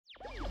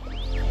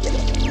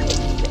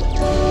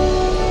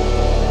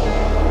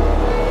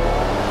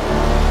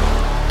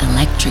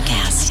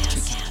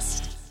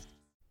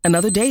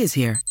Another day is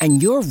here,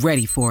 and you're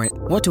ready for it.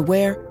 What to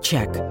wear?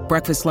 Check.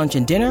 Breakfast, lunch,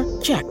 and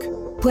dinner? Check.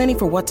 Planning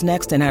for what's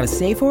next and how to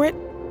save for it?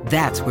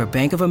 That's where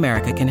Bank of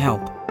America can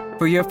help.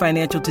 For your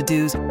financial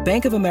to-dos,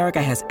 Bank of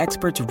America has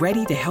experts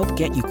ready to help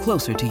get you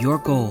closer to your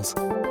goals.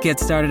 Get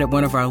started at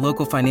one of our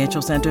local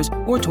financial centers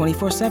or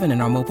 24/7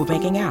 in our mobile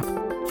banking app.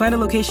 Find a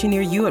location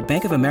near you at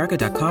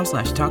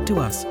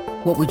bankofamerica.com/talktous.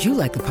 What would you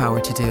like the power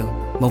to do?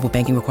 Mobile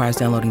banking requires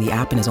downloading the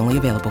app and is only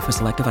available for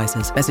select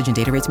devices. Message and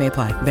data rates may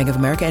apply. Bank of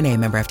America N.A.,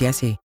 member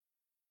FDIC.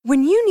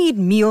 When you need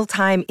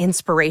mealtime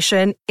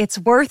inspiration, it's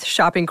worth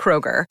shopping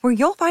Kroger, where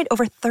you'll find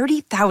over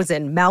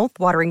 30,000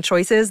 mouth-watering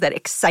choices that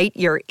excite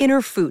your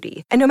inner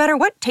foodie. And no matter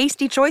what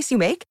tasty choice you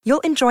make,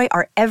 you'll enjoy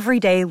our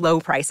everyday low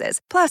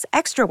prices, plus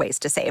extra ways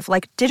to save,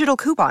 like digital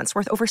coupons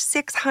worth over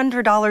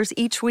 $600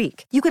 each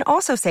week. You can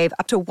also save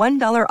up to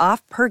 $1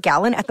 off per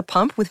gallon at the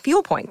pump with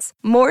fuel points.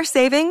 More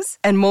savings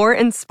and more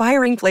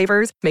inspiring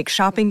flavors make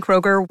shopping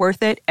Kroger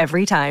worth it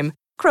every time.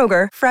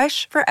 Kroger,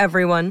 fresh for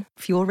everyone.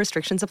 Fuel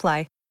restrictions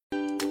apply.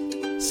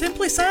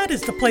 Simply Said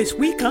is the place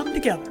we come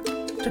together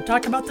to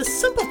talk about the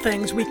simple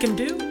things we can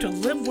do to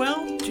live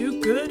well, do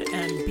good,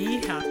 and be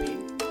happy.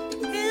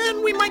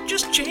 And we might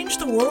just change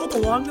the world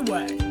along the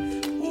way,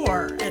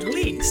 or at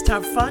least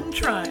have fun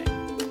trying.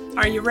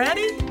 Are you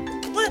ready?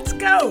 Let's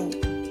go!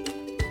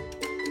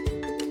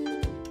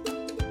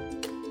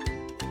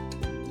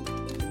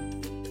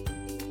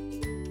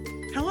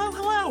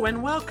 Hello,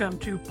 and welcome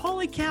to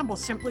Polly Campbell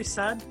Simply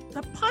Said,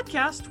 the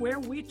podcast where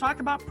we talk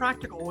about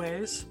practical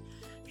ways.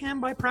 And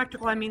by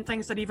practical, I mean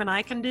things that even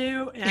I can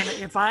do. And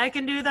if I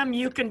can do them,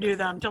 you can do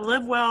them. To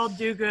live well,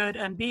 do good,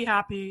 and be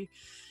happy,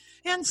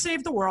 and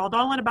save the world,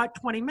 all in about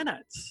 20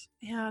 minutes.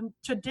 And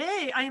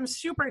today, I am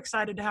super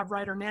excited to have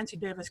writer Nancy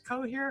Davis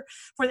Kho here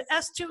for the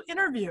S2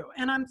 interview.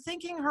 And I'm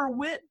thinking her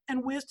wit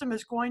and wisdom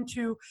is going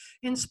to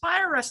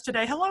inspire us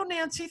today. Hello,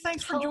 Nancy.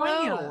 Thanks for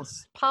joining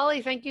us.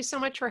 Polly, thank you so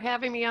much for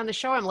having me on the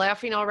show. I'm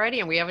laughing already,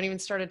 and we haven't even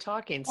started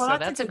talking. Well, so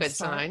that's a good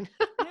sign.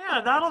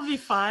 Yeah, that'll be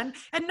fun.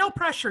 And no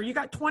pressure. You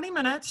got 20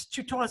 minutes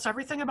to tell us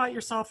everything about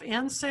yourself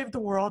and save the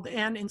world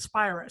and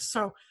inspire us.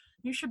 So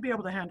you should be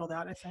able to handle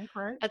that, I think,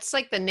 right? That's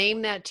like the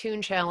Name That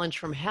Tune challenge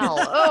from hell.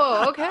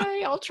 Oh,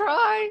 okay, I'll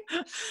try.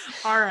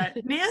 All right.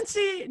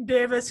 Nancy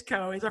Davis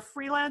Kho is a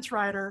freelance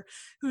writer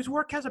whose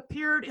work has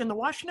appeared in the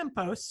Washington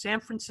Post, San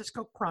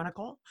Francisco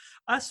Chronicle,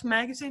 Us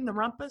Magazine, The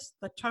Rumpus,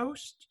 The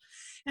Toast,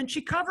 and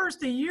she covers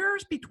the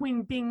years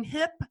between being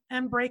hip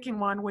and breaking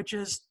one, which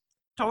is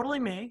totally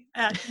me,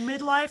 at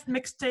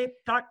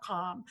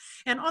midlifemixtape.com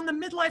and on the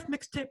Midlife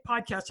Mixtape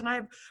podcast. And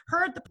I've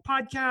heard the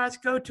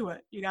podcast. Go to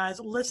it, you guys.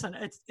 Listen,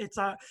 it's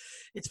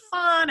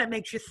fun. It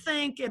makes you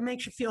think. It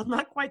makes you feel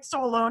not quite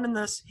so alone in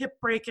this hip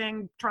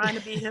breaking, trying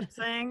to be hip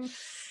thing.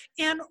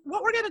 And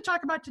what we're going to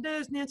talk about today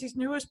is Nancy's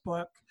newest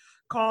book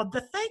called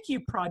The Thank You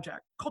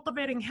Project,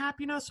 Cultivating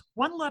Happiness,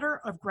 One Letter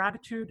of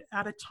Gratitude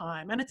at a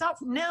Time. And it's out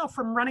now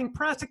from Running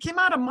Press. It came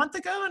out a month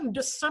ago in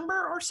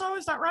December or so.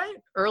 Is that right?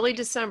 Early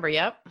December,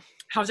 yep.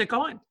 How's it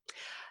going?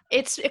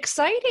 It's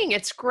exciting.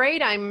 It's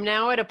great. I'm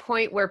now at a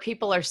point where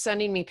people are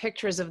sending me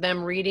pictures of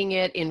them reading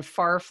it in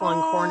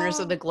far-flung corners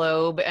of the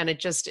globe, and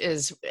it just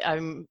is.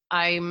 I'm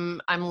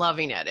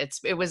loving it.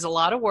 It was a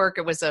lot of work.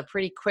 It was a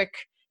pretty quick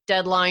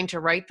deadline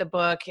to write the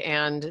book,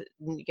 and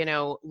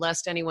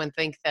lest anyone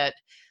think that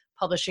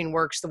publishing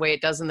works the way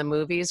it does in the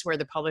movies where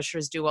the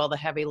publishers do all the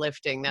heavy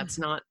lifting. That's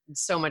not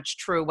so much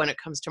true when it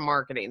comes to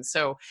marketing.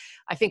 So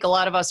I think a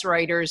lot of us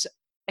writers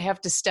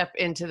have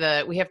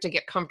to we have to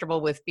get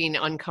comfortable with being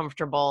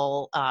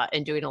uncomfortable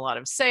and doing a lot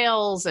of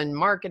sales and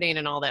marketing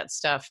and all that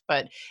stuff.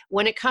 But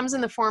when it comes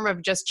in the form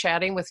of just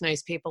chatting with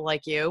nice people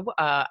like you,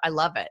 I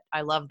love it. I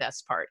love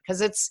this part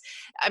because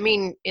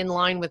in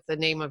line with the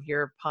name of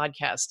your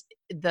podcast,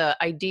 the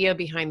idea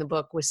behind the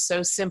book was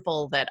so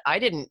simple that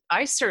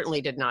I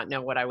certainly did not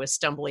know what I was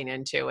stumbling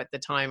into at the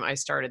time I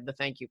started the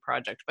Thank You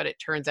Project, but it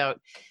turns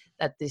out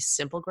that this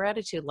simple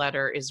gratitude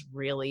letter is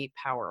really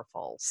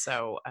powerful.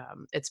 So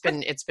it's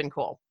been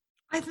cool.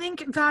 I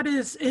think that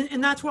is,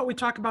 and that's what we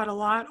talk about a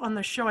lot on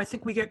the show. I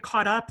think we get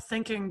caught up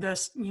thinking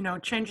this,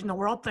 changing the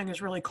world thing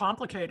is really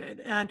complicated.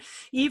 And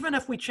even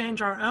if we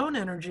change our own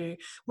energy,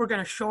 we're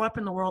going to show up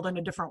in the world in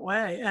a different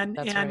way. And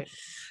right.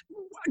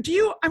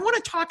 I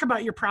want to talk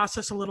about your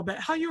process a little bit,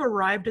 how you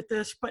arrived at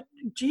this, but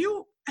do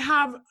you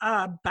have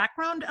a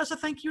background as a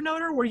thank you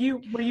noter? Were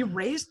you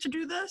raised to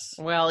do this?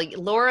 Well,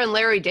 Laura and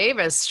Larry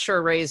Davis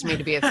sure raised me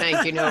to be a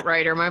thank you note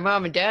writer. My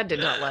mom and dad did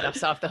not let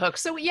us off the hook.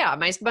 So yeah,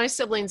 my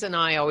siblings and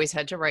I always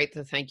had to write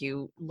the thank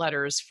you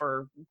letters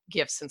for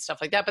gifts and stuff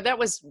like that. But that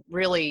was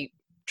really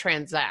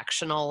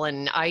transactional.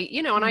 And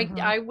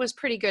I was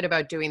pretty good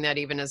about doing that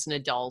even as an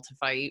adult, if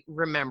I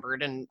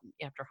remembered, and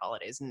after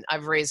holidays. And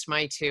I've raised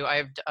my two. I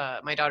have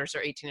my daughters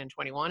are 18 and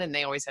 21, and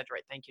they always had to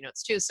write thank you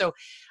notes too. So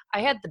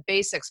I had the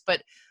basics,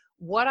 but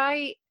what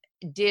I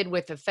did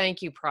with the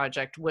Thank You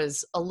Project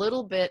was a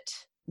little bit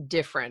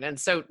different. And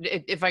so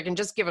if I can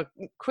just give a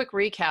quick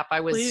recap, I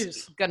was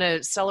Please. going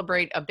to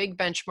celebrate a big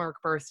benchmark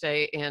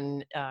birthday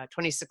in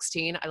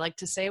 2016. I like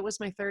to say it was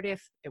my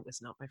 30th. It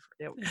was not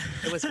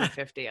it was my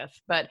 50th.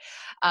 But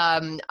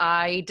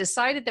I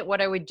decided that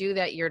what I would do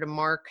that year to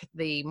mark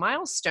the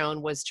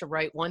milestone was to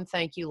write one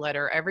thank you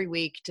letter every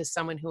week to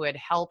someone who had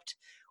helped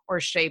or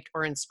shaped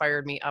or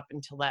inspired me up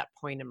until that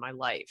point in my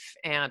life.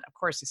 And of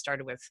course, I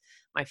started with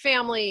my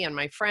family and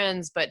my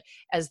friends, but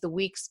as the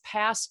weeks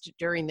passed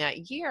during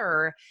that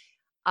year,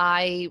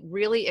 I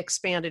really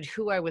expanded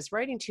who I was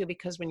writing to,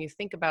 because when you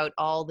think about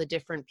all the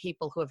different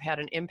people who have had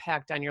an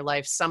impact on your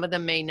life, some of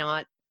them may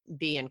not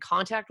be in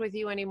contact with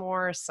you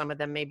anymore. Some of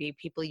them may be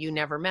people you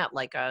never met,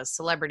 like a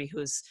celebrity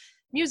whose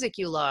music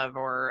you love,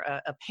 or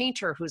a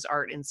painter whose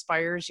art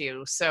inspires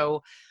you.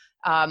 So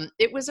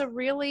it was a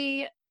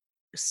really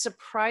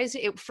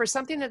surprising, for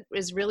something that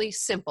is really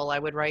simple. I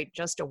would write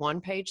just a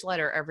one-page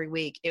letter every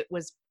week.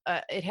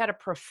 It had a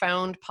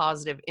profound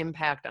positive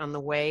impact on the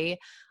way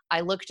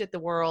I looked at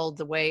the world,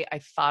 the way I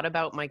thought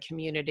about my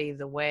community,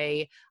 the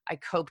way I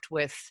coped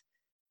with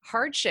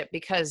hardship,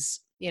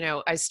 because,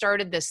 I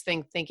started this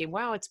thing thinking,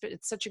 wow, it's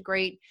such a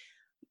great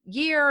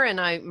year,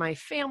 and my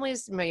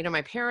family's,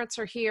 my parents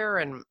are here,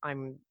 and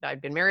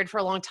I've been married for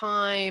a long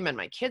time, and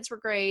my kids were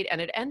great,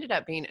 and it ended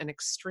up being an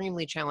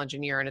extremely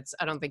challenging year. And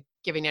I don't think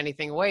giving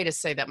anything away to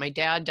say that my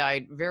dad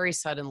died very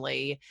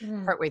suddenly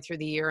partway through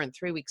the year, and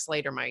 3 weeks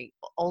later my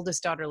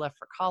oldest daughter left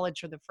for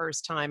college for the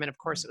first time, and of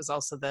course it was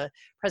also the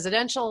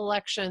presidential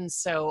election,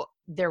 so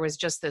there was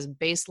just this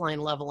baseline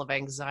level of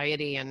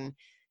anxiety and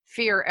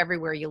fear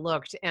everywhere you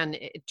looked. And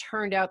it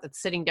turned out that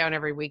sitting down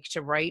every week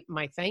to write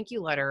my thank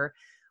you letter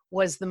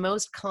was the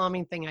most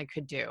calming thing I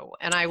could do.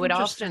 And I would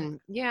often,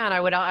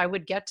 I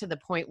would get to the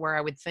point where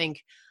I would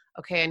think,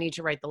 okay, I need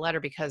to write the letter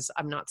because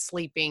I'm not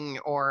sleeping,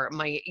 or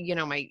my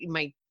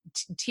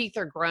teeth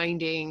are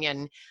grinding.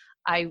 And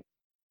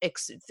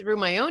through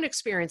my own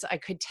experience, I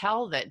could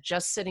tell that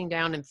just sitting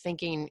down and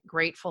thinking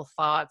grateful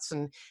thoughts,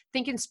 and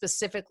thinking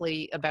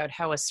specifically about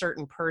how a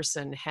certain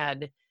person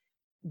had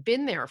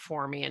been there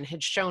for me and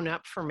had shown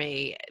up for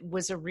me,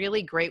 was a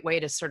really great way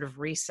to sort of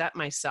reset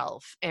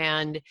myself.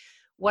 And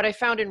what I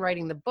found in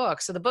writing the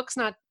book, so the book's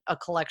not a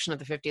collection of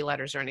the 50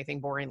 letters or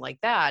anything boring like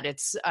that.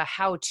 It's a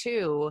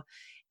how-to,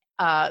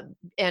 and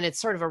it's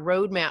sort of a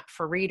roadmap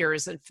for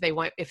readers if they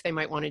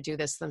might want to do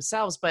this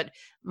themselves. But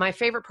my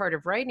favorite part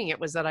of writing it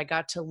was that I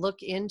got to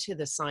look into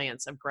the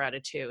science of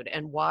gratitude,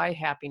 and why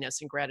happiness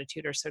and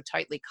gratitude are so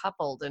tightly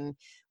coupled, and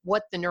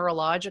what the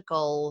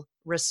neurological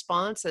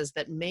response is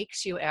that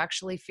makes you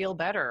actually feel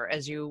better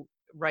as you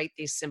write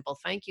these simple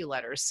thank you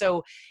letters.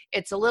 So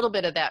it's a little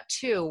bit of that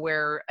too,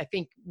 where I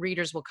think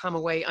readers will come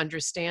away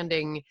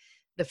understanding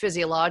the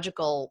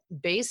physiological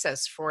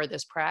basis for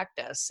this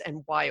practice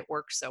and why it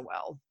works so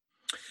well.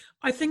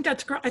 I think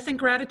I think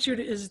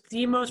gratitude is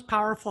the most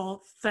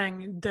powerful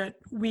thing that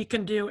we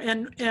can do.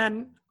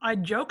 And I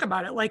joke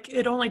about it. Like,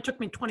 it only took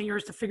me 20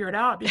 years to figure it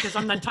out, because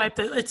I'm the type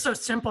that it's so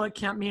simple, it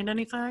can't mean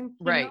anything.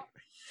 Right.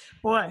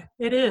 Boy,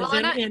 it is. Well,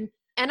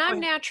 and I'm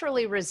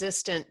naturally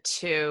resistant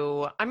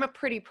to, I'm a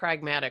pretty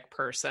pragmatic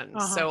person.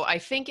 So I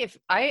think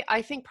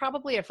I think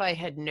probably if I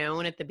had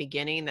known at the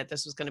beginning that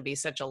this was going to be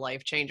such a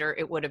life changer,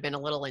 it would have been a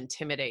little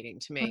intimidating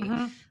to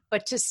me.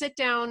 But to sit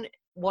down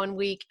one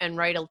week and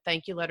write a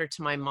thank you letter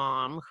to my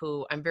mom,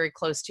 who I'm very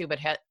close to, but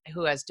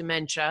who has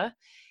dementia,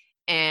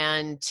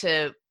 and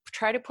to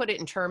try to put it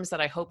in terms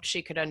that I hoped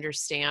she could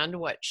understand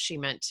what she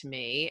meant to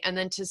me. And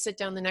then to sit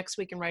down the next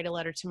week and write a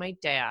letter to my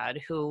dad,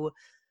 who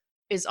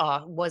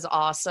was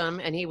awesome.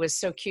 And he was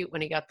so cute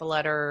when he got the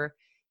letter.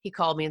 He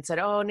called me and said,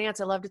 "Oh, Nance,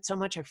 I loved it so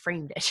much, I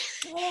framed it."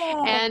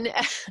 Oh, and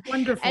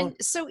wonderful. And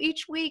so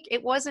each week,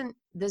 it wasn't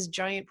this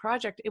giant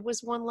project. It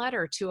was one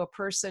letter to a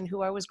person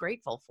who I was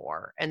grateful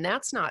for. And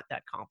that's not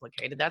that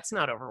complicated. That's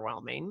not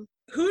overwhelming.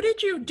 Who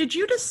did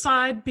you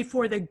decide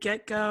before the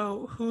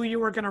get-go who you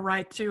were going to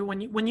write to?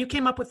 When you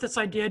came up with this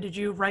idea, did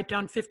you write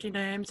down 50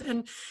 names?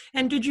 And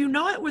did you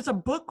know it was a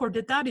book, or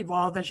did that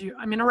evolve as you,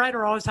 I mean, a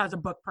writer always has a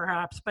book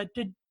perhaps, but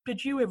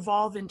did you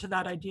evolve into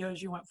that idea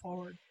as you went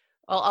forward?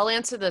 Well, I'll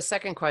answer the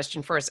second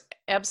question first.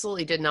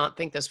 Absolutely did not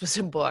think this was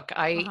a book.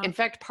 In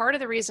fact, part of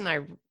the reason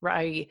I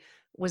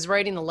was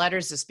writing the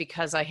letters is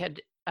because I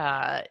had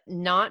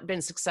not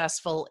been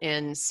successful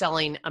in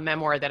selling a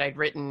memoir that I'd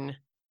written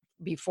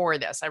before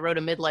this. I wrote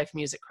a midlife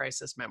music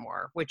crisis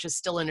memoir, which is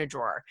still in a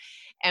drawer.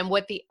 And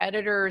what the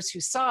editors who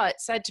saw it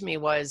said to me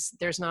was,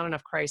 "There's not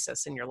enough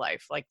crisis in your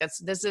life. Like,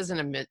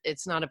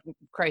 it's not a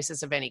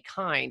crisis of any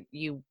kind.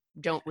 You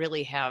don't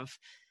really have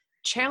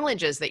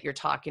challenges that you're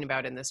talking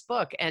about in this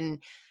book."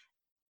 And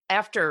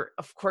after,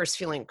 of course,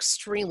 feeling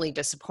extremely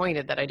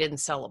disappointed that I didn't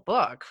sell a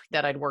book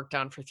that I'd worked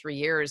on for 3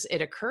 years,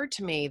 it occurred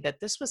to me that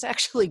this was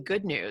actually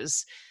good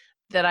news.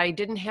 That I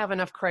didn't have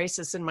enough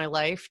crisis in my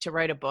life to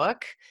write a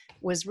book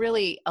was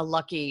really a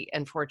lucky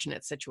and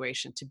fortunate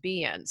situation to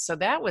be in. So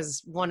that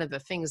was one of the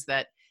things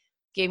that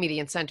gave me the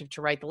incentive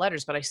to write the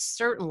letters. But I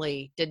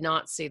certainly did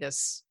not see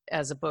this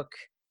as a book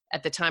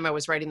at the time I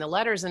was writing the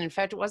letters. And in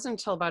fact, it wasn't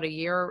until about a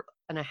year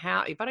and a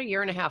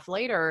half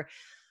later,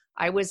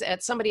 I was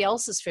at somebody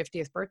else's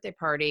 50th birthday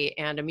party,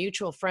 and a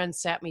mutual friend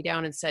sat me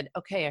down and said,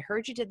 okay, I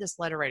heard you did this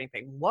letter writing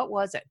thing. What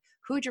was it?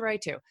 Who'd you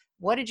write to?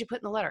 What did you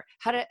put in the letter?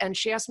 And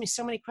she asked me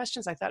so many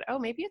questions. I thought, oh,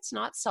 maybe it's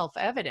not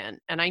self-evident.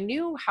 And I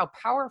knew how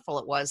powerful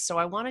it was. So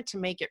I wanted to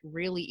make it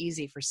really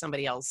easy for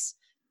somebody else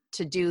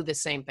to do the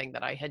same thing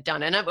that I had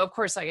done. And of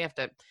course, I have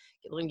to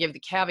give the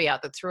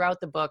caveat that throughout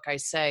the book, I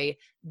say,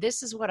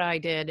 this is what I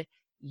did.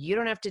 You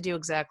don't have to do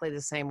exactly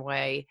the same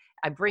way.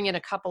 I bring in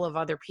a couple of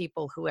other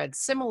people who had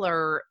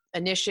similar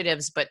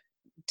initiatives, but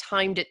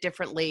timed it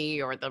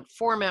differently, or the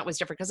format was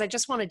different, because I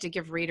just wanted to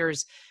give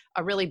readers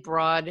a really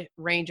broad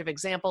range of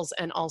examples,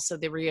 and also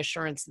the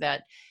reassurance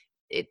that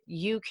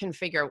you can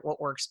figure out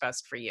what works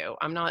best for you.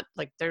 I'm not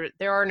like,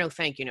 there are no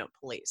thank you note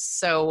police.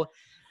 So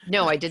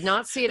no, I did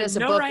not see it as a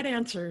book. No right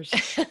answers.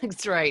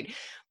 That's right.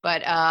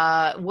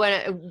 But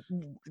when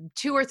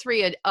 2 or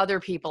 3 other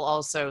people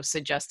also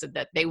suggested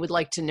that they would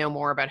like to know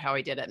more about how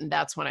I did it. And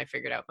that's when I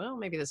figured out, well,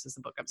 maybe this is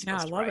the book I'm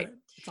supposed to write. I love it.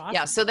 It's awesome.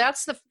 Yeah. So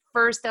that's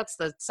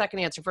the second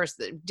answer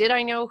first. Did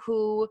I know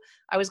who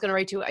I was going to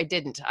write to? I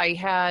didn't.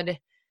 I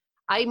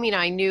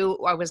knew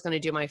I was going to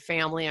do my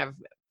family. I have a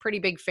pretty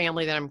big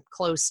family that I'm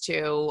close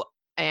to.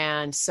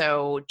 And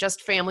so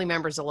just family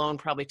members alone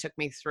probably took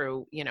me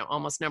through,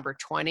 almost number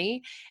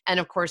 20. And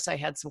of course I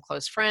had some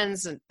close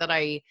friends that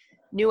I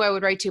knew I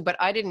would write to, but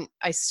I didn't,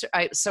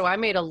 so I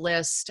made a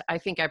list. I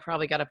think I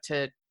probably got up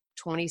to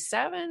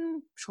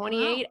 27,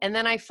 28. Wow. And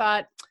then I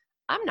thought,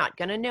 I'm not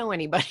going to know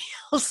anybody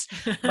else,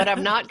 but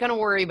I'm not going to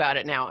worry about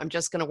it now. I'm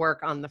just going to work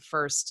on the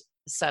first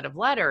set of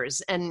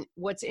letters. And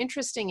what's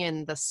interesting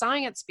in the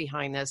science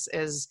behind this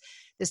is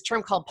this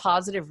term called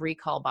positive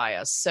recall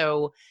bias.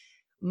 So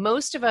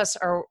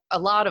a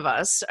lot of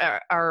us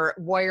are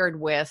wired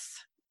with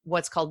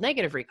what's called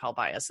negative recall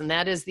bias. And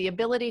that is the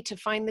ability to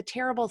find the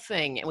terrible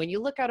thing. And when you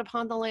look out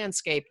upon the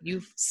landscape,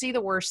 you see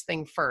the worst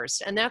thing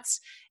first. And that's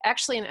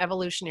actually an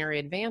evolutionary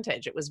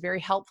advantage. It was very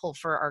helpful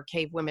for our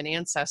cave women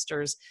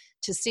ancestors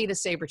to see the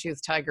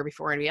saber-toothed tiger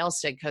before anybody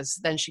else did, because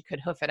then she could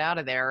hoof it out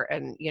of there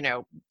and,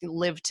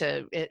 live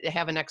to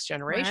have a next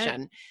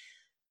generation. Right.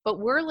 But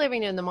we're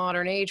living in the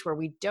modern age where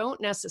we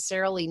don't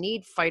necessarily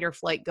need fight or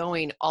flight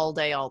going all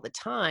day, all the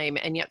time.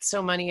 And yet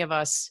so many of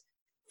us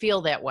feel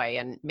that way.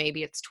 And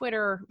maybe it's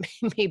Twitter,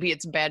 maybe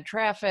it's bad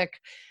traffic,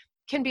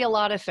 can be a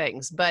lot of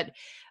things. But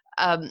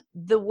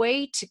the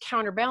way to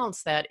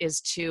counterbalance that is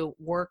to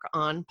work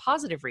on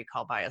positive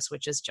recall bias,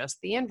 which is just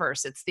the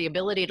inverse. It's the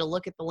ability to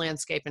look at the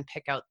landscape and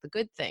pick out the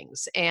good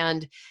things.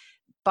 And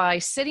by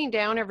sitting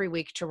down every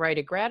week to write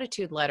a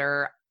gratitude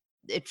letter,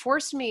 it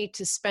forced me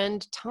to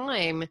spend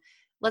time.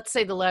 Let's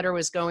say the letter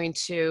was going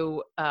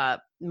to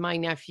my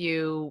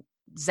nephew,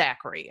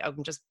 Zachary.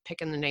 I'm just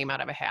picking the name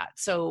out of a hat.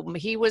 So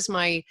he was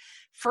my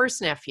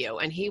first nephew,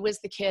 and he was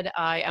the kid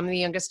I'm the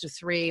youngest of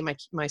 3.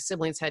 My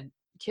siblings had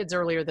kids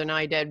earlier than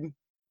I did.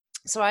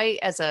 So I,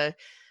 as a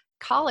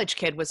college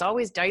kid, was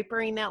always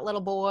diapering that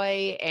little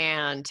boy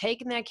and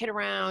taking that kid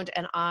around,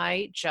 and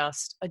I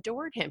just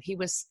adored him. He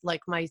was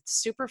like my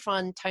super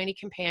fun, tiny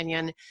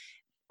companion.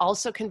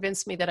 Also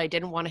convinced me that I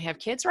didn't want to have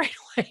kids right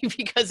away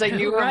because I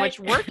knew how much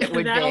work it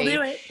would That'll be.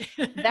 Do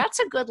it. That's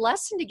a good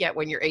lesson to get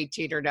when you're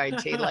 18 or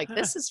 19. Like,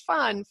 this is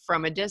fun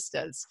from a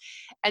distance.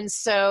 And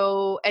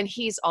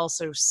he's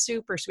also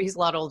super sweet. He's a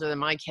lot older than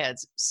my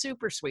kids,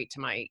 super sweet to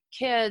my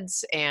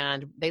kids.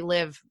 And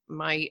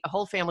my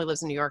whole family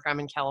lives in New York. I'm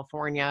in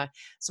California.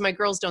 So my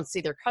girls don't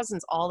see their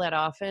cousins all that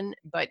often,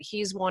 but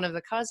he's one of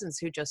the cousins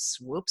who just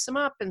swoops them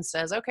up and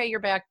says, okay, you're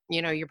back.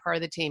 You're part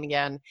of the team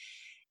again.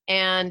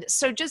 And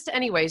so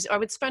anyways, I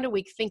would spend a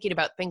week thinking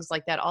about things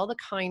like that, all the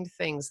kind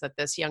things that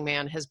this young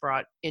man has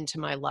brought into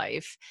my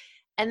life.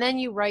 And then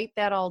you write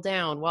that all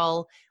down.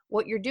 Well,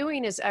 what you're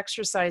doing is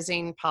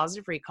exercising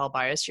positive recall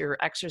bias. You're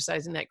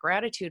exercising that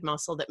gratitude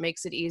muscle that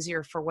makes it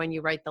easier for when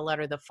you write the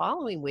letter the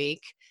following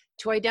week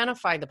to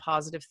identify the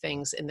positive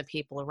things in the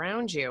people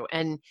around you.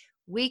 And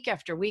week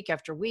after week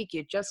after week,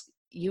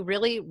 you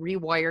really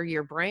rewire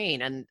your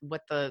brain. And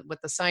what the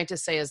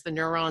scientists say is the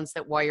neurons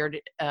that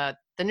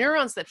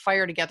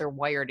fire together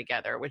wire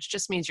together, which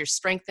just means you're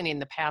strengthening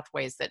the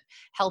pathways that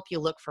help you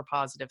look for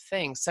positive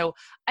things. So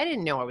I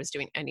didn't know I was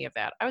doing any of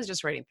that. I was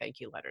just writing thank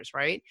you letters,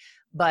 right?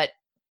 But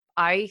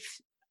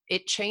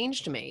it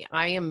changed me.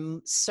 I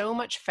am so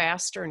much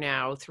faster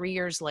now, 3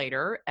 years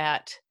later,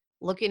 at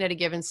looking at a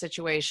given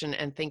situation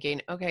and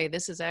thinking, okay,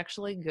 this is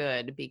actually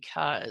good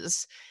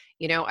because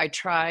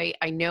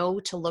I know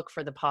to look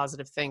for the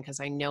positive thing because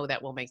I know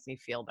that will make me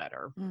feel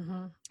better.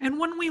 Mm-hmm. And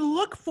when we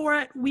look for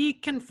it, we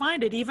can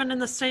find it even in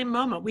the same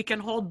moment. We can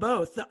hold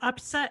both the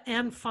upset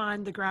and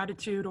find the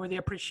gratitude or the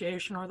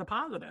appreciation or the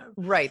positive.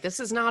 Right. This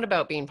is not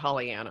about being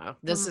Pollyanna.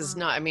 This is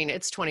not,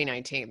 it's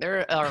 2019.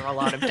 There are a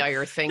lot of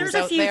dire things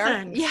out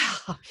there. Things.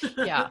 Yeah.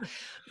 Yeah.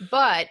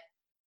 But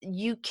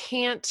you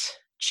can't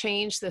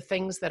change the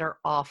things that are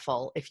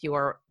awful if you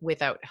are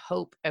without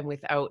hope and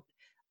without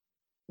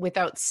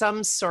without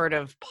some sort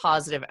of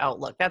positive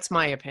outlook. That's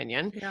my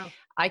opinion. Yeah.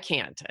 I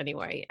can't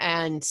anyway.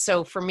 And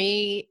so for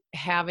me,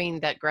 having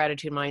that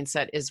gratitude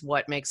mindset is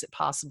what makes it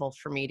possible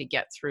for me to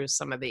get through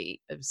some of the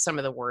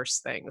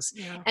worst things.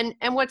 Yeah.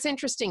 And what's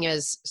interesting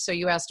is, so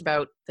you asked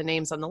about the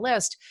names on the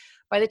list.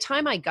 By the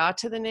time I got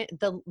to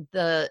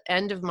the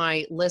end of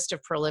my list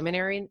of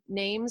preliminary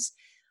names,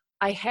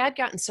 I had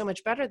gotten so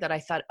much better that I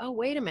thought, oh,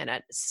 wait a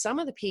minute. Some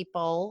of the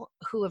people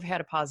who have had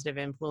a positive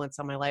influence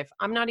on my life,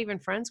 I'm not even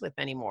friends with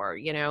anymore.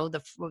 You know,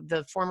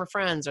 the former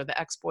friends or the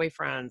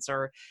ex-boyfriends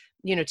or,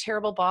 you know,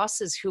 terrible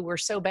bosses who were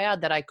so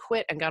bad that I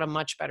quit and got a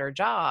much better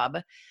job.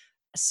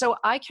 So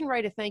I can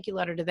write a thank you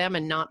letter to them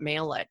and not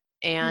mail it.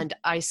 And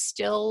I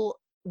still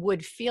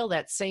would feel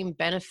that same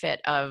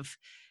benefit of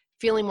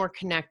feeling more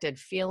connected,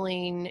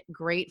 feeling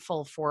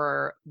grateful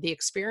for the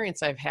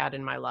experience I've had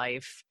in my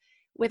life,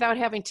 without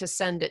having to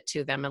send it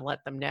to them and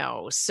let them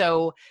know.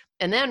 So,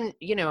 and then,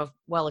 you know,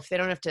 well, if I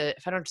don't have to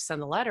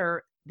send the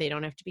letter, they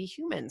don't have to be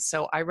human.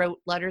 So I wrote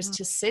letters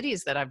to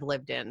cities that I've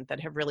lived in that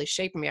have really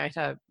shaped me. I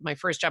had my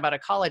first job out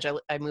of college.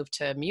 I moved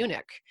to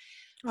Munich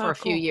for a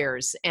few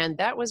years, and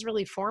that was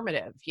really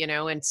formative, you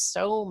know, in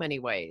so many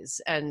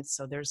ways. And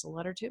so there's a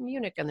letter to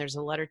Munich, and there's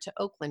a letter to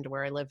Oakland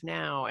where I live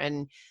now.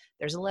 And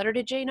there's a letter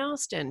to Jane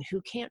Austen,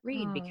 who can't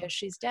read because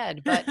she's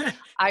dead, but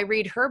I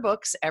read her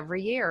books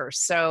every year.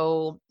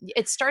 So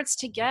it starts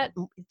to get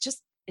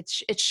just,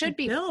 it should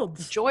be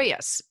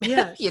joyous.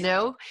 Yes. You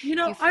know,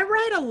 I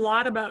write a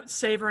lot about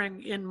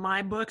savoring in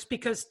my books,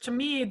 because to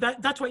me,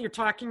 that's what you're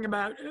talking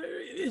about,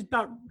 is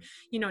about,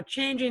 you know,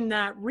 changing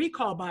that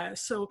recall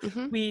bias. So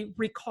we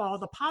recall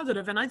the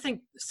positive. And I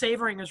think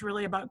savoring is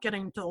really about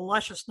getting to the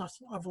lusciousness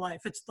of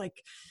life. It's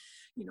like,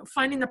 you know,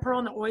 finding the pearl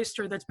in the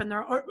oyster that's been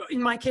there, or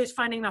in my case,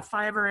 finding a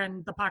 $5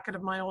 in the pocket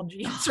of my old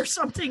jeans or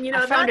something, you know.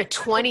 I found a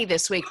 20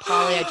 this week,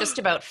 Polly. I just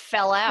about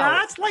fell out.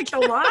 That's like the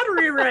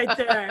lottery right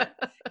there.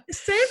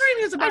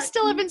 Savoring is about... I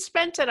still haven't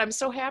spent it. I'm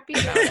so happy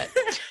about it.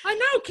 I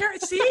know, Karen.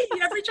 See,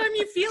 every time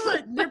you feel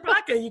it in your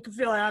pocket, you can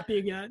feel happy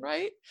again.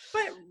 Right?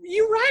 But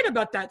you write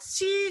about that.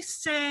 See,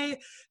 say,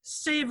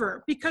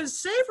 savor. Because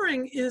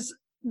savoring is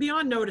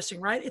beyond noticing,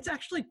 right? It's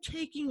actually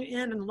taking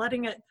in and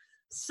letting it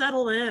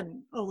settle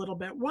in a little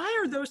bit. Why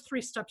are those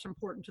 3 steps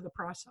important to the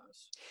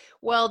process?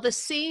 Well, the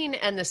seeing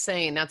and the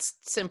saying, that's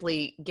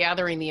simply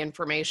gathering the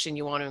information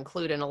you want to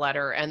include in a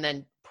letter and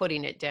then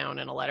putting it down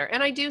in a letter.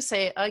 And I do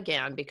say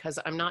again, because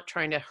I'm not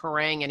trying to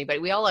harangue anybody.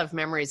 We all have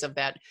memories of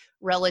that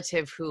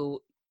relative who,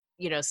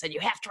 you know, said,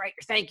 you have to write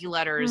your thank you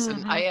letters.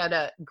 And I had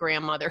a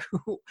grandmother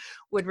who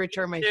would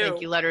return my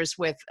thank you letters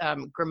with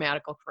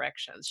grammatical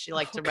corrections. She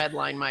liked to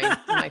redline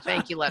my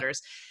thank you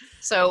letters.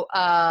 So,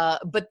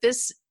 but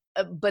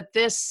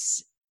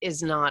this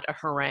is not a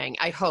harangue.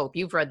 I hope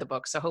you've read the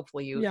book, so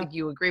hopefully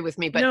you agree with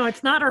me. But no,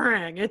 it's not a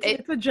harangue.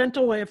 It's a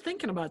gentle way of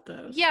thinking about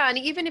this. Yeah, and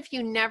even if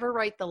you never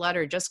write the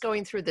letter, just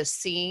going through the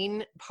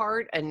scene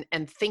part and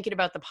thinking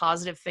about the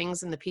positive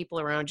things and the people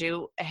around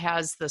you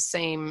has the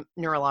same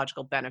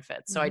neurological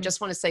benefits. So I just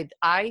want to say,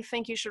 I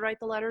think you should write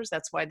the letters.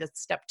 That's why the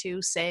step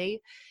 2, say,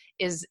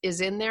 is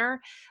in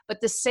there.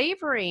 But the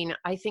savoring,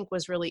 I think,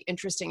 was really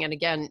interesting. And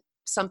again,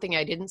 something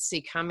I didn't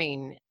see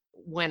coming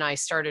when I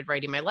started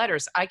writing my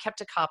letters. I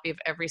kept a copy of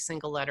every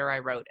single letter I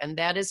wrote. And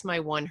that is my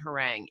one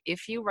harangue.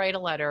 If you write a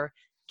letter,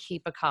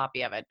 keep a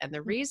copy of it. And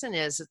the reason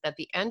is that at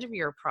the end of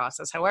your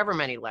process, however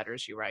many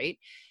letters you write,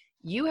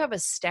 you have a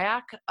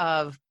stack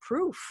of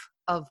proof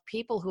of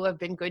people who have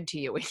been good to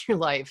you in your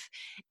life.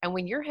 And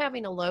when you're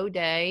having a low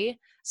day,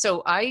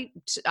 so I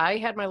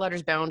had my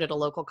letters bound at a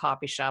local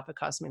coffee shop. It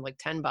cost me like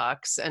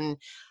 $10. And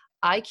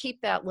I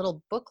keep that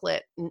little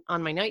booklet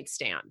on my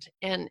nightstand.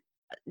 And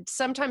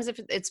sometimes if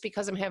it's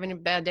because I'm having a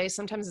bad day,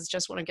 sometimes it's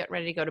just when I'm getting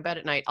ready to go to bed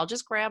at night, I'll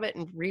just grab it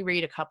and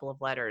reread a couple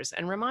of letters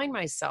and remind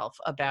myself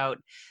about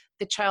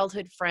the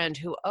childhood friend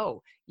who,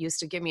 used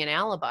to give me an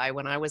alibi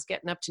when I was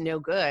getting up to no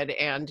good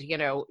and, you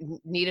know,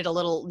 need a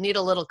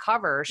little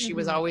cover. She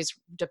was always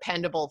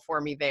dependable for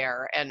me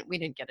there. And we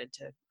didn't get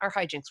into, our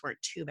hijinks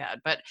weren't too bad,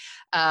 but,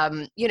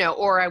 you know,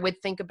 or I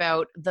would think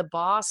about the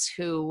boss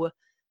who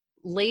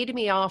laid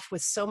me off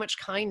with so much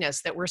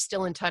kindness that we're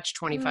still in touch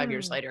 25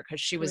 years later,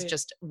 because she was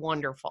just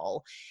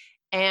wonderful.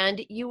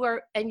 And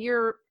you're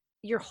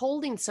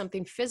holding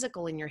something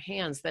physical in your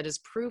hands that is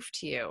proof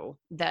to you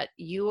that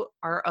you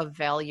are of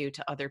value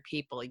to other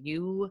people.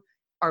 You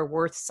are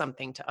worth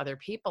something to other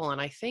people. And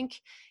I think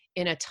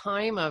in a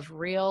time of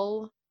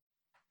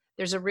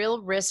there's a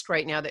real risk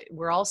right now that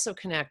we're all so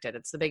connected.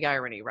 It's the big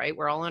irony, right?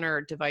 We're all on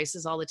our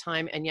devices all the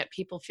time, and yet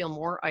people feel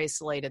more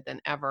isolated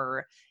than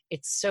ever.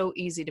 It's so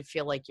easy to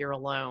feel like you're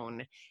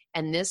alone.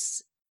 And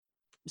this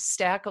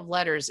stack of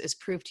letters is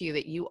proof to you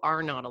that you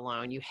are not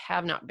alone. You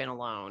have not been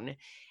alone.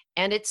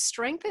 And it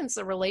strengthens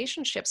the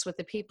relationships with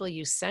the people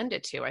you send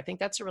it to. I think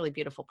that's a really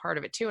beautiful part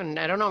of it too. And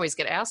I don't always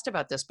get asked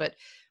about this, but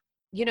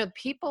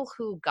people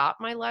who got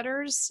my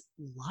letters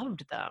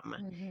loved them.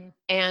 Mm-hmm.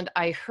 And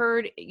I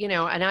heard,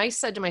 and I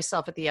said to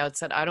myself at the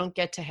outset, I don't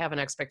get to have an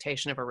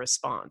expectation of a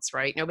response,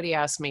 right? Nobody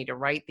asked me to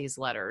write these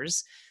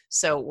letters.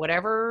 So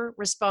whatever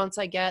response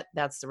I get,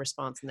 that's the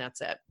response and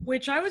that's it.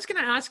 Which I was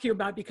going to ask you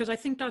about, because I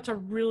think that's a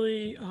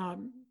really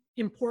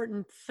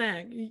important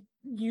thing.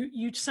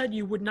 You said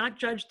you would not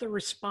judge the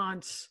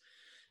response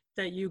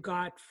that you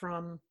got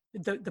from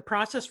the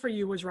process for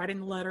you was writing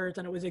the letters,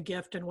 and it was a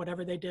gift, and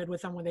whatever they did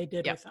with them when they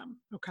did with them.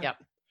 Okay. Yep.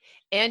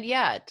 And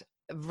yet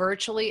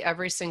virtually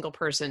every single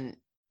person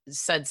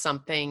said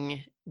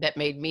something that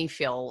made me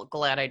feel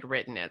glad I'd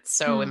written it.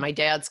 So in my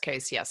dad's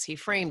case, yes, he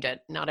framed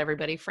it. Not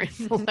everybody framed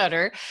the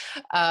letter.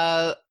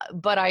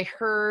 But I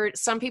heard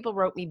some people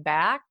wrote me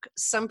back.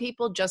 Some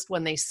people just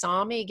when they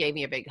saw me gave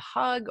me a big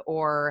hug,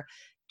 or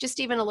just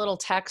even a little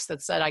text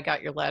that said, I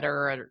got your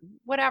letter, or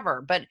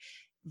whatever. But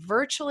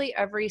virtually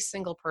every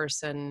single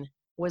person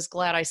was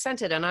glad I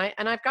sent it. And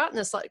I've gotten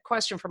this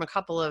question from a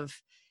couple of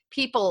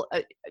people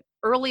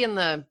early in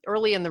the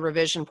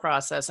revision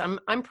process.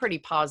 I'm pretty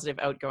positive,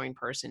 outgoing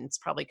person. It's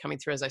probably coming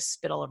through as I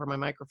spit all over my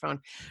microphone.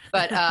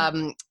 But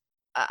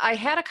I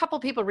had a couple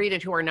people read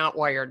it who are not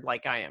wired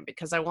like I am,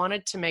 because I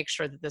wanted to make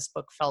sure that this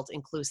book felt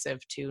inclusive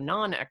to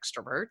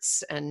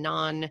non-extroverts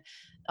and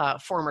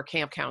former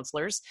camp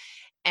counselors.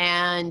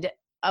 And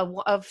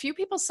a few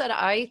people said,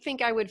 I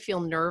think I would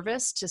feel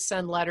nervous to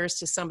send letters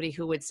to somebody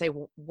who would say,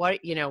 what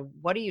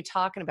are you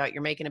talking about?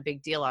 You're making a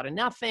big deal out of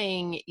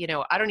nothing.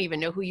 I don't even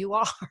know who you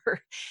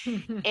are.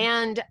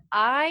 And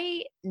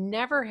I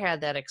never had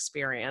that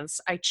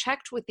experience. I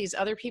checked with these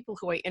other people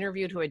who I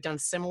interviewed who had done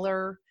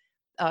similar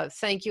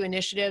thank you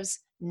initiatives.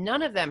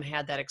 None of them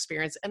had that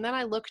experience. And then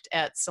I looked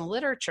at some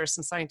literature,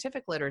 some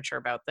scientific literature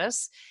about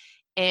this.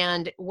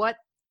 And what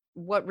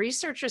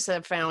researchers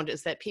have found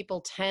is that people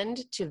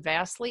tend to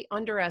vastly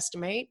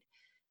underestimate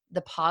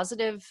the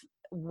positive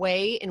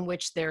way in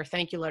which their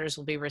thank you letters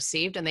will be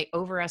received, and they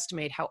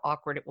overestimate how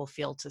awkward it will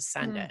feel to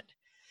send it.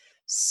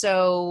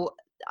 So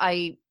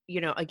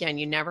again,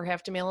 you never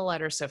have to mail a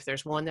letter. So if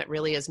there's one that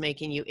really is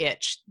making you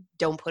itch,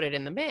 don't put it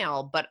in the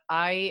mail. But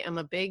I am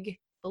a big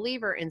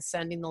believer in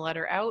sending the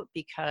letter out,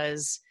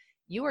 because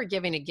you are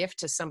giving a gift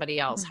to somebody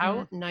else.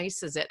 How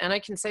nice is it? And I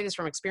can say this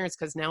from experience,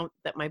 because now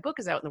that my book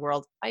is out in the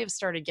world, I have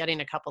started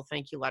getting a couple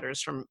thank you letters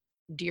from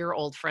dear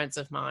old friends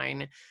of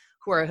mine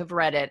who have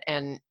read it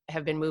and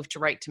have been moved to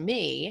write to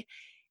me.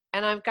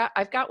 And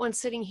I've got one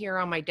sitting here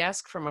on my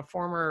desk from a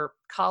former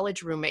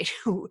college roommate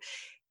who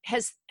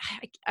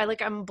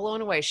I'm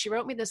blown away. She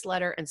wrote me this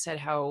letter and said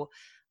how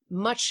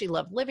much she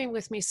loved living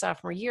with me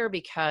sophomore year,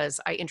 because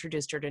I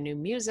introduced her to new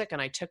music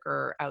and I took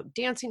her out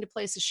dancing to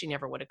places she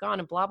never would have gone,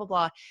 and blah, blah,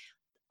 blah.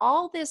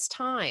 All this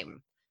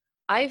time,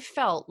 I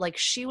felt like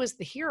she was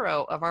the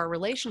hero of our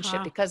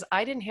relationship, because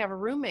I didn't have a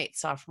roommate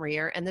sophomore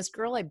year. And this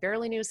girl I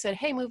barely knew said,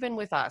 hey, move in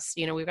with us.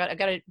 I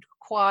got a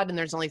quad and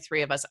there's only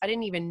 3 of us. I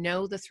didn't even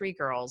know the 3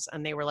 girls.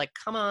 And they were like,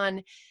 come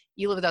on,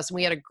 you live with us. And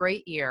we had a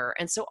great year.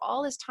 And so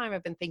all this time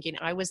I've been thinking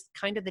I was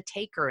kind of the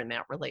taker in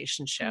that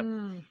relationship.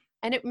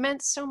 And it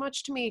meant so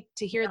much to me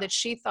to hear that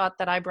she thought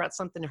that I brought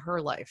something to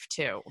her life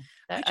too.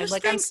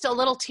 I'm still a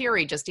little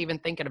teary just even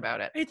thinking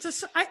about it.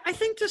 I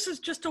think this is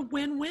just a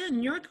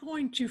win-win. You're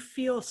going to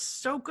feel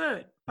so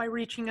good by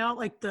reaching out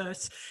like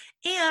this.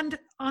 And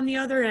on the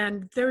other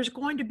end, there's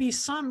going to be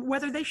some,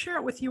 whether they share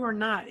it with you or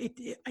not,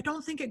 I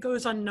don't think it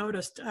goes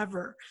unnoticed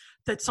ever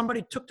that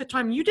somebody took the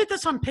time. You did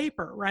this on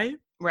paper, right?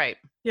 Right.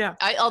 Yeah.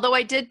 Although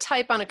I did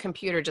type on a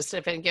computer, just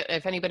if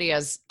anybody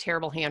has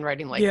terrible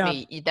handwriting like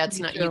me, that's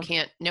not, you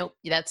can't, nope,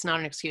 that's not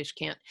an excuse.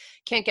 Can't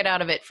get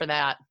out of it for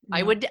that. No.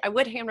 I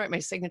would handwrite my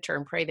signature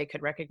and pray they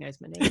could recognize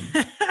my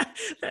name.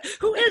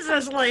 Who is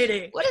this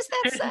lady? What does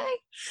that say?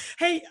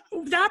 Hey,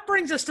 that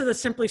brings us to the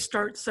Simply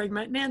Start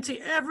segment.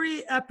 Nancy,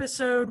 every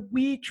episode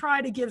we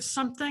try to give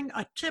something,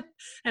 a tip,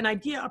 an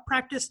idea, a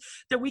practice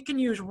that we can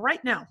use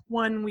right now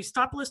when we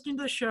stop listening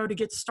to the show to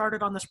get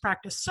started on this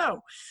practice.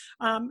 So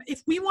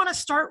if we want to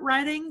start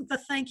writing the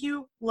thank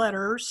you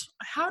letters,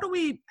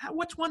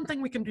 what's one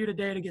thing we can do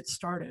today to get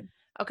started?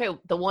 Okay,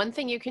 the one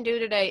thing you can do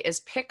today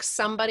is pick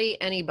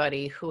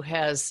anybody who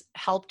has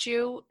helped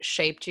you,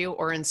 shaped you,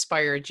 or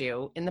inspired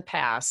you in the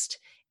past,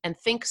 and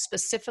think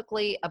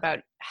specifically about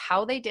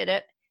how they did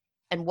it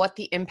and what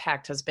the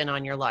impact has been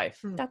on your life.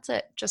 That's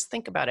it. Just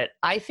think about it.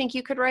 I think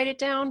you could write it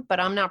down, but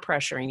I'm not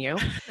pressuring you.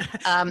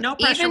 No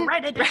pressure.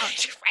 Write it down.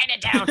 Write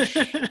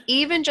it down.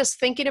 Even just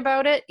thinking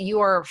about it, you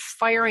are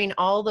firing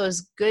all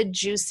those good,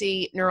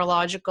 juicy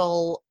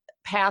neurological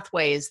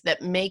pathways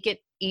that make it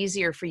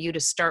easier for you to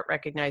start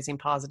recognizing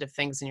positive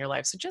things in your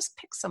life. So just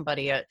pick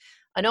somebody,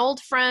 an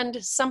old friend,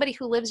 somebody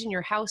who lives in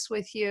your house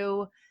with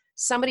you,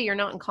 somebody you're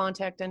not in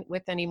contact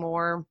with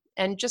anymore,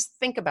 and just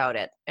think about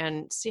it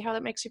and see how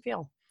that makes you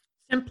feel.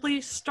 Simply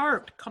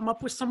start. Come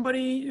up with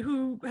somebody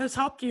who has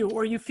helped you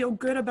or you feel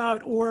good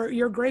about or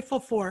you're grateful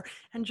for,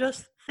 and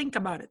just think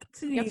about it.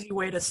 That's an easy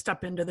way to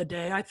step into the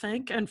day, I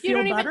think, and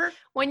feel better.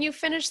 When you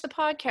finish the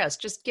podcast,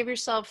 just give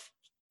yourself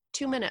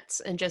 2 minutes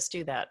and just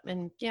do that.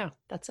 And yeah,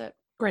 that's it.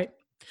 Great.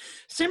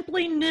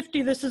 Simply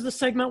Nifty. This is the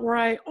segment where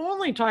I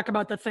only talk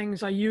about the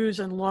things I use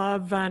and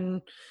love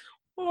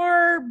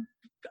or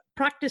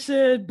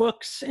practices,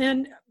 books.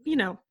 And,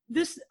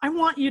 I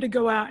want you to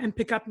go out and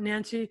pick up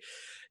Nancy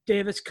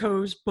Davis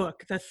Coe's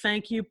book, The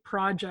Thank You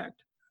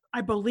Project. I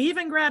believe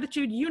in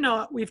gratitude.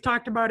 We've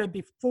talked about it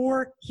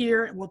before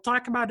here, and we'll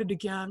talk about it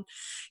again.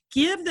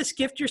 Give this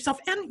gift to yourself.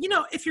 And,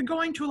 if you're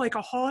going to like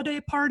a holiday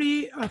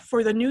party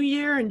for the new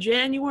year in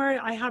January,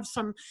 I have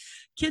some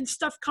kids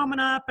stuff coming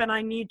up and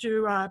I need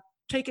to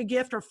take a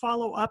gift or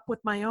follow up with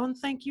my own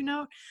thank you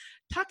note.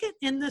 Tuck it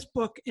in this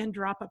book and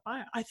drop it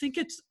by. I think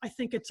it's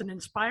an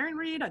inspiring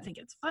read. I think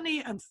it's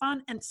funny and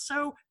fun and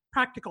so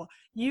practical.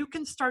 You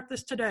can start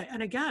this today.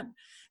 And again,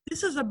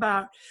 this is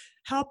about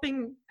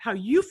helping how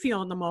you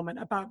feel in the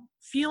moment, about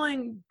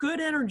feeling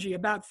good energy,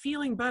 about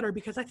feeling better,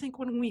 because I think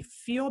when we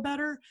feel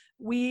better,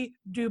 we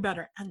do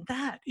better. And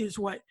that is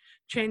what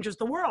changes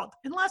the world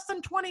in less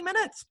than 20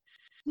 minutes.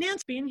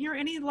 Nancy, being here,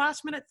 any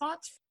last minute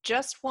thoughts?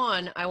 Just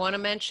one. I want to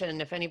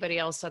mention, if anybody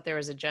else out there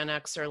is a Gen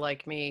Xer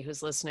like me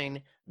who's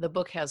listening, the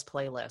book has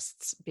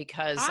playlists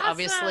because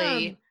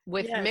obviously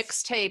with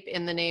mixtape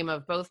in the name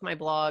of both my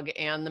blog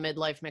and the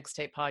Midlife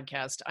Mixtape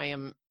podcast, I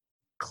am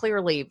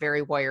clearly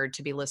very wired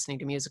to be listening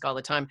to music all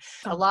the time.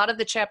 A lot of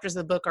the chapters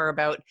of the book are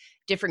about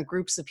different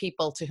groups of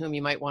people to whom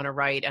you might want to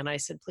write. And I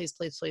said, please,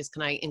 please, please,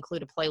 can I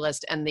include a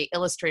playlist? And the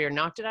illustrator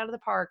knocked it out of the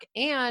park.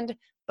 And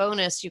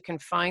bonus, you can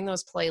find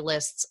those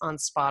playlists on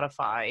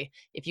Spotify.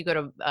 If you go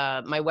to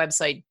my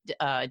website,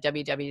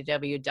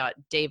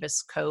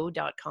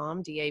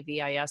 www.davisco.com,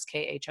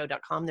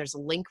 DAVISKHO.com, there's a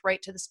link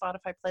right to the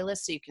Spotify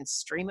playlist so you can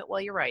stream it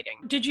while you're writing.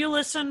 Did you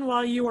listen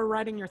while you were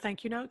writing your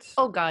thank you notes?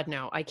 Oh, God,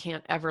 no. I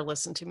can't ever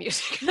listen to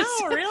music. No,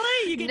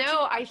 really?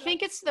 I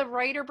think it's the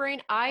writer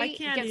brain. I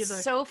get either.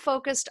 So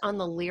focused on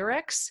the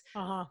lyrics.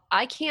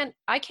 I can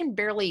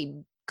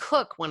barely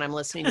cook when I'm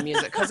listening to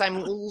music because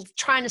I'm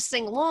trying to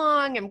sing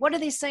along and what are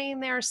they saying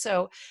there?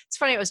 So it's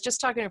funny. I was just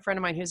talking to a friend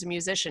of mine who's a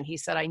musician. He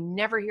said, I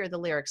never hear the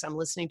lyrics. I'm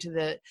listening to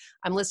the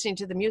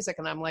music.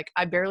 And I'm like,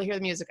 I barely hear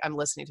the music. I'm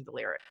listening to the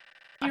lyrics.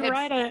 You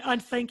write a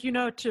thank you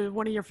note to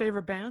one of your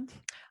favorite bands?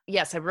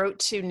 Yes, I wrote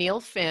to Neil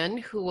Finn,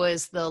 who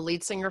was the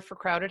lead singer for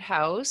Crowded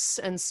House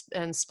and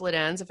Split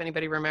Enz, if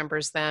anybody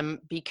remembers them,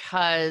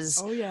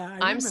 because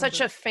I'm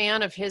such a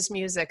fan of his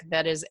music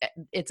that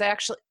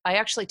I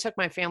actually took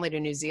my family to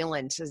New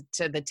Zealand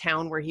to the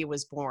town where he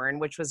was born,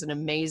 which was an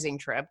amazing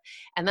trip.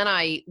 And then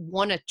I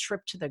won a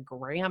trip to the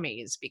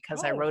Grammys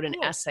because I wrote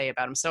an essay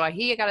about him. So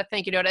he got a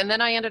thank you note. And then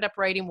I ended up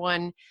writing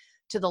one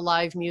to the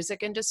live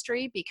music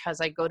industry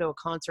because I go to a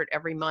concert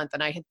every month.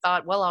 And I had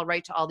thought, well, I'll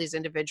write to all these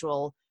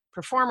individual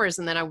performers.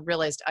 And then I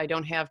realized I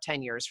don't have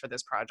 10 years for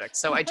this project.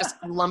 So I just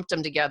lumped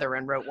them together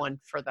and wrote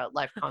one for the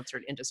live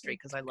concert industry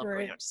because I love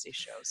going out to see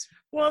shows.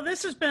 Well,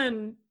 this has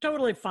been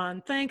totally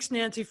fun. Thanks,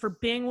 Nancy, for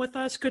being with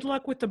us. Good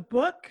luck with the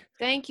book.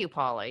 Thank you,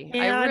 Polly.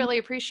 I really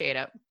appreciate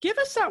it. Give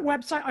us that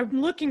website. I'm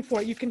looking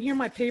for it. You can hear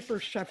my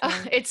papers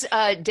shuffling. It's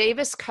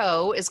Davis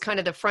Co. is kind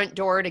of the front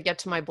door to get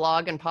to my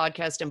blog and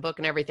podcast and book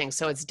and everything.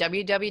 So it's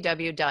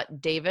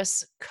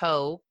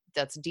www.davisco,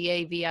 that's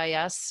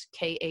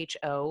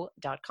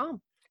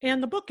DAVISKHO.com.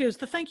 And the book is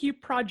The Thank You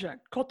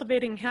Project,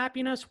 Cultivating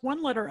Happiness,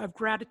 One Letter of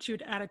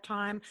Gratitude at a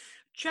Time.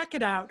 Check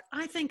it out.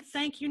 I think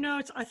thank you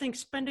notes, I think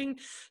spending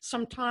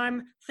some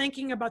time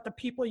thinking about the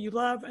people you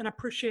love and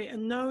appreciate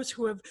and those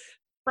who have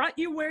brought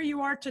you where you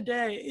are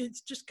today,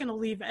 it's just going to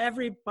leave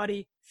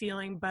everybody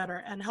feeling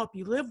better and help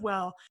you live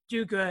well,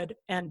 do good,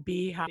 and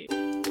be happy.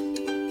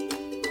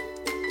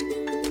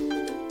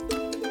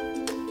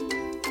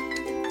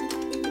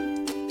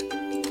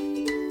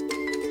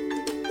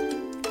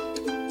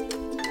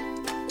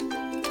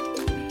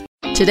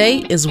 Today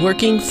is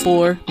working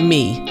for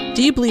me.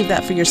 Do you believe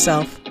that for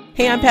yourself?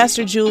 Hey, I'm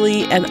Pastor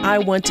Julie, and I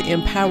want to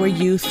empower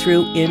you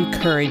through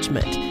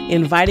encouragement.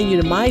 Inviting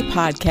you to my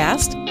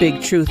podcast,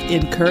 Big Truth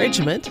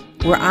Encouragement,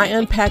 where I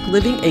unpack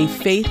living a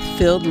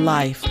faith-filled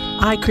life.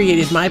 I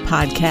created my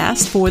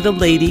podcast for the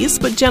ladies,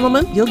 but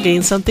gentlemen, you'll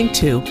gain something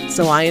too.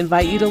 So I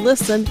invite you to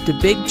listen to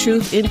Big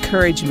Truth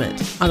Encouragement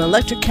on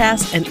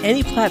Electricast and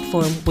any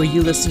platform where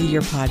you listen to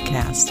your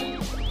podcast.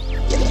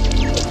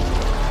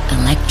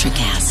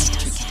 Electricast.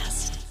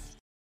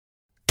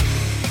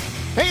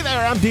 Hey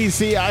there, I'm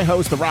DC. I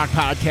host the rock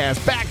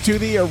podcast, Back to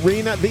the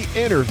Arena, The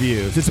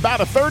Interviews. It's about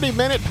a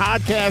 30-minute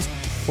podcast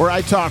where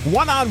I talk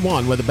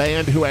one-on-one with a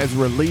band who has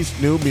released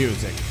new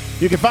music.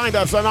 You can find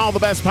us on all the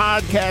best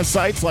podcast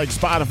sites like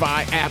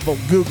Spotify, Apple,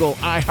 Google,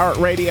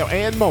 iHeartRadio,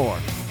 and more.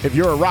 If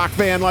you're a rock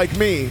fan like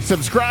me,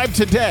 subscribe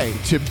today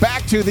to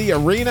Back to the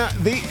Arena,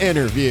 The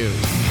Interviews.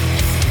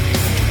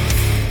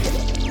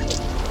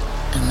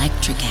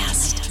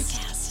 Electricast.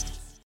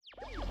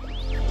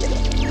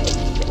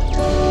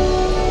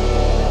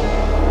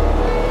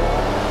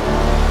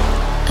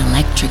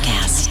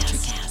 Electricast.